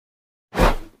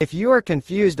If you are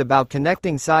confused about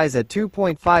connecting size at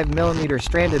 2.5 mm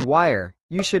stranded wire,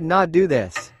 you should not do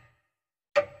this.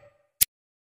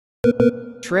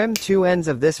 Trim two ends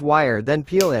of this wire, then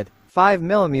peel it, 5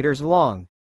 mm long.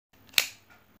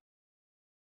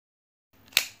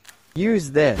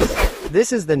 Use this.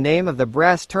 This is the name of the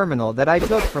brass terminal that I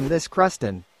took from this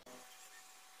crustin.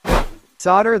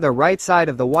 Solder the right side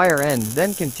of the wire end,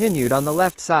 then continued on the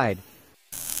left side.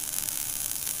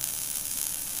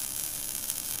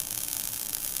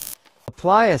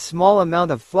 Apply a small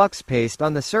amount of flux paste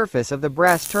on the surface of the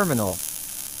brass terminal.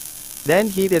 Then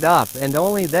heat it up and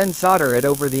only then solder it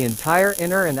over the entire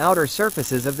inner and outer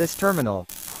surfaces of this terminal.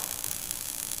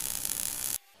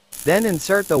 Then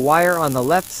insert the wire on the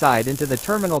left side into the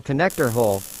terminal connector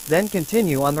hole, then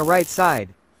continue on the right side.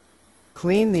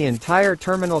 Clean the entire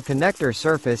terminal connector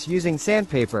surface using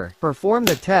sandpaper. Perform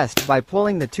the test by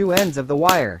pulling the two ends of the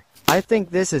wire. I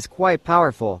think this is quite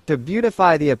powerful. To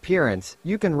beautify the appearance,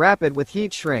 you can wrap it with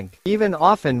heat shrink, even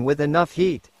often with enough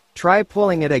heat. Try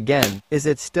pulling it again. Is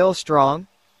it still strong?